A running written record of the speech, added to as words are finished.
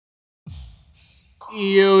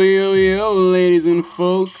Yo, ladies and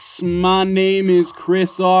folks. My name is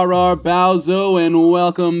Chris R.R. Bauzo, and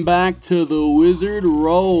welcome back to the Wizard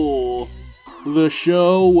Roll, the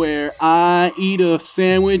show where I eat a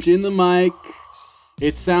sandwich in the mic.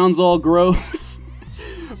 It sounds all gross,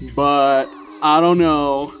 but I don't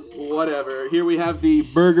know. Whatever. Here we have the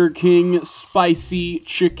Burger King Spicy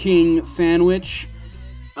Chicken Sandwich.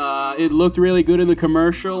 It looked really good in the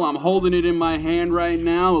commercial. I'm holding it in my hand right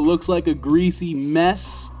now. It looks like a greasy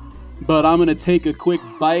mess, but I'm gonna take a quick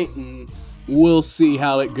bite and we'll see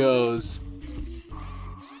how it goes.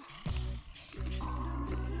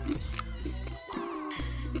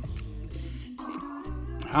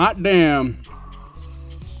 Hot damn.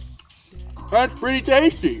 That's pretty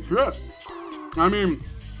tasty. Sure. I mean,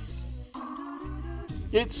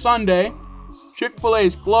 it's Sunday.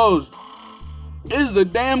 Chick-fil-A's closed. This is a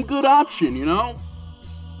damn good option, you know?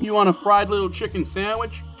 You want a fried little chicken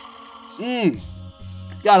sandwich?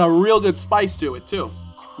 It's got a real good spice to it, too.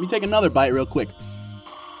 Let me take another bite real quick.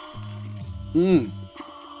 Do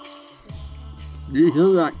you hear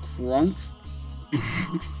that crunch?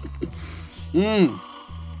 You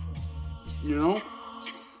know?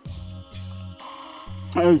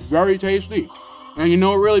 It's very tasty. And you know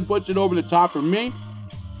what really puts it over the top for me?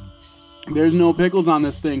 There's no pickles on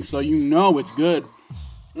this thing, so you know it's good.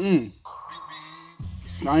 I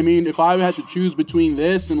mean, if I had to choose between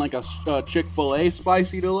this and like a Chick-fil-A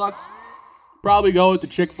Spicy Deluxe, probably go with the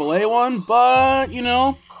Chick-fil-A one, but, you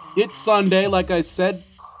know, it's Sunday, like I said.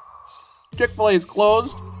 Chick-fil-A is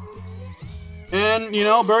closed. And, you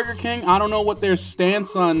know, Burger King, I don't know what their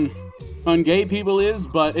stance on gay people is,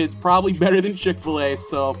 but it's probably better than Chick-fil-A,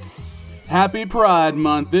 so happy Pride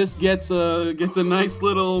Month. This gets a nice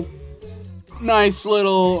little,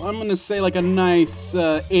 I'm gonna say like a nice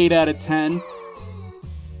 8 out of 10.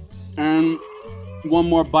 And one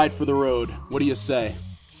more bite for the road. What do you say?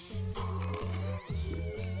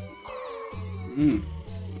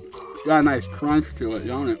 It's got a nice crunch to it,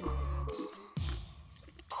 don't it?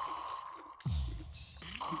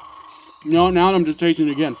 You know, now I'm just tasting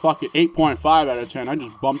it again. Fuck it, 8.5 out of 10. I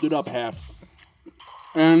just bumped it up half.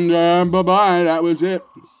 And bye-bye, that was it.